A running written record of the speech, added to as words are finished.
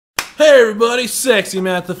Hey everybody, Sexy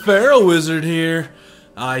Matt the Pharaoh Wizard here.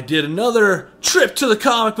 I did another trip to the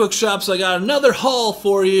comic book shop, so I got another haul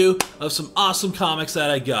for you of some awesome comics that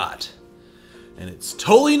I got. And it's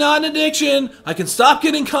totally not an addiction. I can stop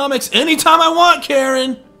getting comics anytime I want,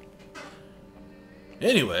 Karen.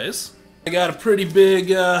 Anyways, I got a pretty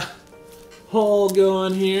big haul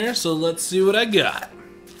going here, so let's see what I got.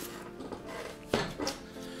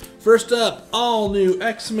 First up, all new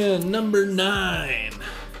X-Men number 9.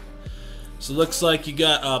 So it looks like you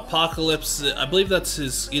got Apocalypse. I believe that's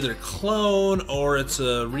his either clone or it's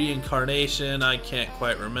a reincarnation. I can't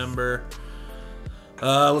quite remember.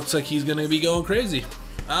 Looks like he's gonna be going crazy.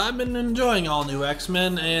 I've been enjoying all new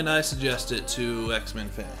X-Men, and I suggest it to X-Men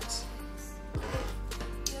fans.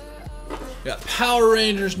 Got Power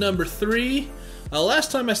Rangers number 3.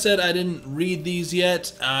 Last time I said I didn't read these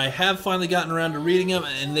yet. I have finally gotten around to reading them,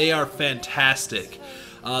 and they are fantastic.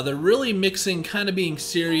 They're really mixing kind of being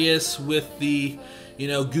serious with the,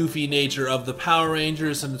 goofy nature of the Power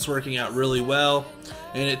Rangers, and it's working out really well.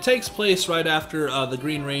 And it takes place right after the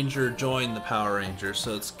Green Ranger joined the Power Rangers,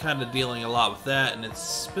 so it's kind of dealing a lot with that, and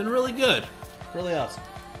it's been really good. Really awesome.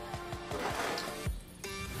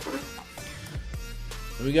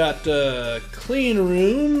 We got Clean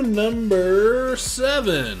Room number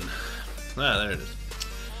 7. Ah, there it is.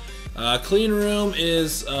 Clean Room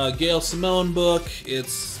is a Gail Simone book.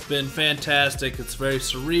 It's been fantastic. It's very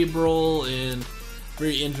cerebral and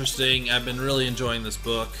very interesting. I've been really enjoying this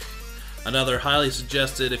book. Another highly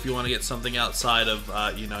suggested if you want to get something outside of,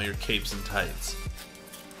 your capes and tights.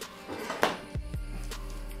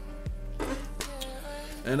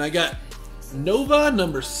 And I got Nova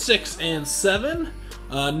number 6 and 7.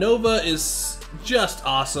 Nova is just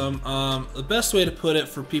awesome. The best way to put it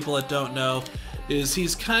for people that don't know is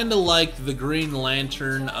he's kind of like the Green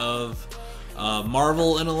Lantern of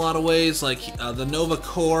Marvel in a lot of ways. Like the Nova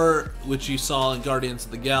Corps, which you saw in Guardians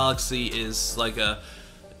of the Galaxy, is like a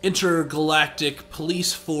intergalactic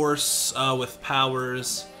police force with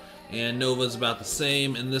powers, and Nova's about the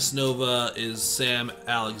same. And this Nova is Sam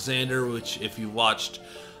Alexander, which if you watched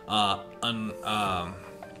Ultimate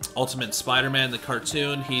Spider-Man, the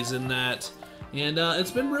cartoon, he's in that, and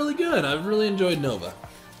it's been really good. I've really enjoyed Nova.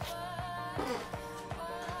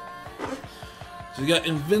 So we got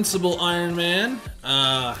Invincible Iron Man.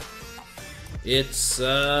 It's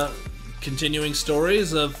continuing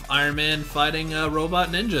stories of Iron Man fighting robot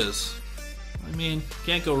ninjas. I mean,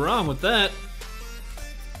 can't go wrong with that.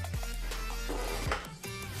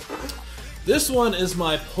 This one is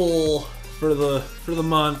my pull for the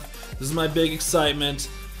month. This is my big excitement.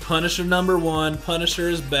 Punisher number 1. Punisher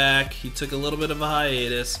is back. He took a little bit of a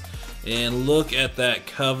hiatus, and look at that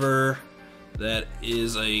cover. That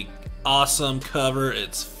is a awesome cover.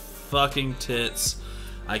 It's fucking tits.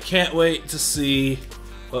 I can't wait to see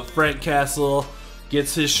what Frank Castle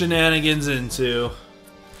gets his shenanigans into.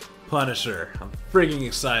 Punisher. I'm freaking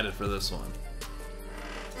excited for this one.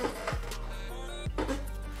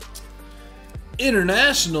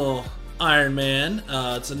 International Iron Man.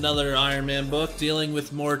 It's another Iron Man book dealing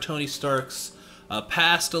with more Tony Stark's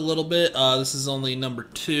past a little bit. This is only number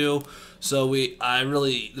 2, so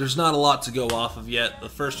there's not a lot to go off of yet. The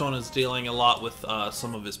first one is dealing a lot with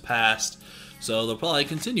some of his past, so they'll probably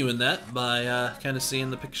continue in that by kind of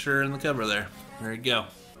seeing the picture and the cover there. There you go.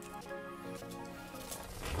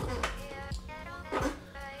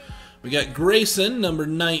 We got Grayson number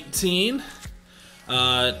 19.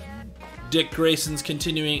 Dick Grayson's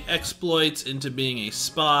continuing exploits into being a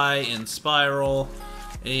spy in Spiral,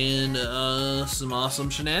 and some awesome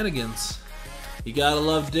shenanigans. You gotta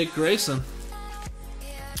love Dick Grayson.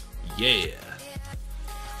 Yeah.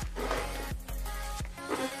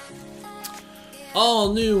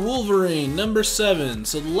 All new Wolverine number 7.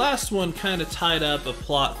 So the last one kind of tied up a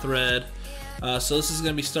plot thread. So this is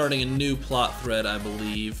going to be starting a new plot thread, I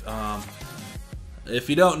believe. If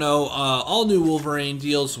you don't know, All New Wolverine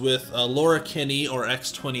deals with Laura Kinney, or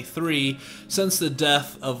X-23. Since the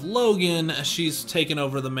death of Logan, she's taken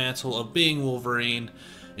over the mantle of being Wolverine,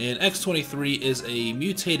 and X-23 is a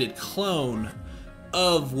mutated clone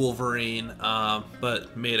of Wolverine,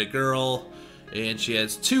 but made a girl, and she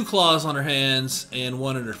has 2 claws on her hands and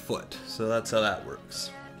 1 in her foot. So that's how that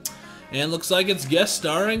works. And looks like it's guest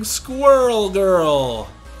starring Squirrel Girl,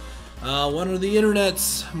 one of the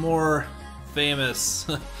internet's more famous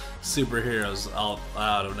superheroes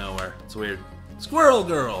out of nowhere. It's weird. Squirrel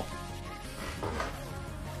Girl.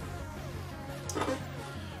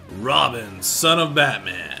 Robin, son of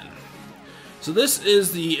Batman. So this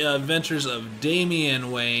is the adventures of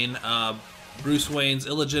Damian Wayne, Bruce Wayne's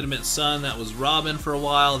illegitimate son that was Robin for a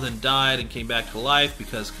while, then died and came back to life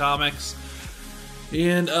because comics.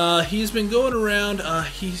 And he's been going around.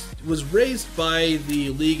 He was raised by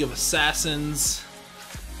the League of Assassins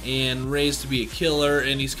and raised to be a killer,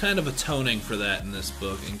 and he's kind of atoning for that in this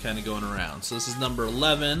book and kind of going around. So this is number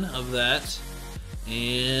 11 of that,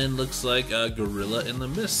 and looks like Gorilla in the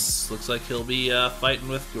Mist. Looks like he'll be fighting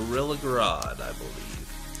with Gorilla Grodd, I believe.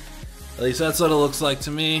 At least that's what it looks like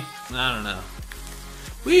to me. I don't know.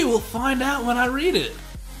 We will find out when I read it.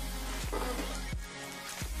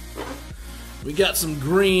 We got some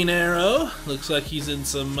Green Arrow. Looks like he's in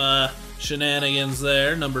some shenanigans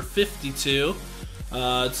there. Number 52.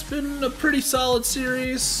 It's been a pretty solid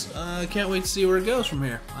series. Can't wait to see where it goes from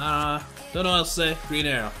here. Don't know what else to say. Green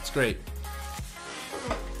Arrow. It's great.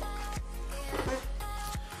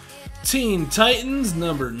 Teen Titans,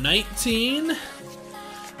 number 19.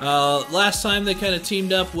 Last time they kind of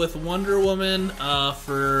teamed up with Wonder Woman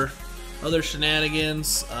for other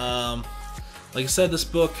shenanigans. Like I said, this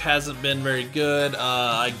book hasn't been very good.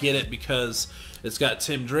 I get it because it's got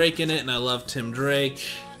Tim Drake in it, and I love Tim Drake.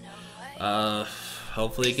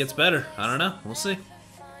 Hopefully it gets better. I don't know. We'll see.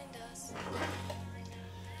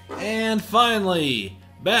 And finally,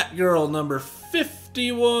 Batgirl number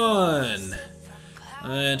 51.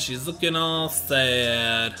 And she's looking all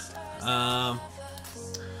sad. I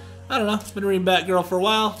don't know. I've been reading Batgirl for a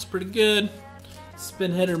while. It's pretty good. It's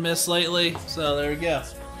been hit or miss lately. So there we go.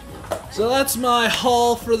 So that's my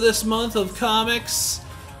haul for this month of comics.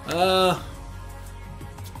 What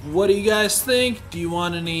do you guys think? Do you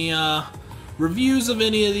want any reviews of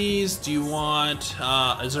any of these? Do you want,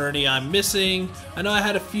 is there any I'm missing? I know I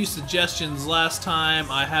had a few suggestions last time.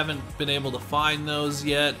 I haven't been able to find those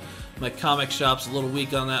yet. My comic shop's a little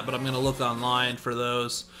weak on that, but I'm going to look online for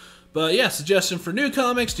those. But yeah, suggestion for new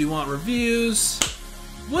comics. Do you want reviews?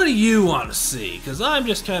 What do you want to see? Because I'm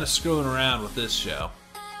just kind of screwing around with this show.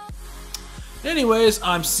 Anyways,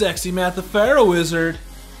 I'm Sexy Matt the Pharaoh Wizard.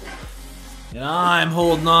 And I'm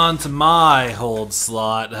holding on to my hold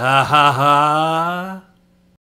slot. Ha ha ha.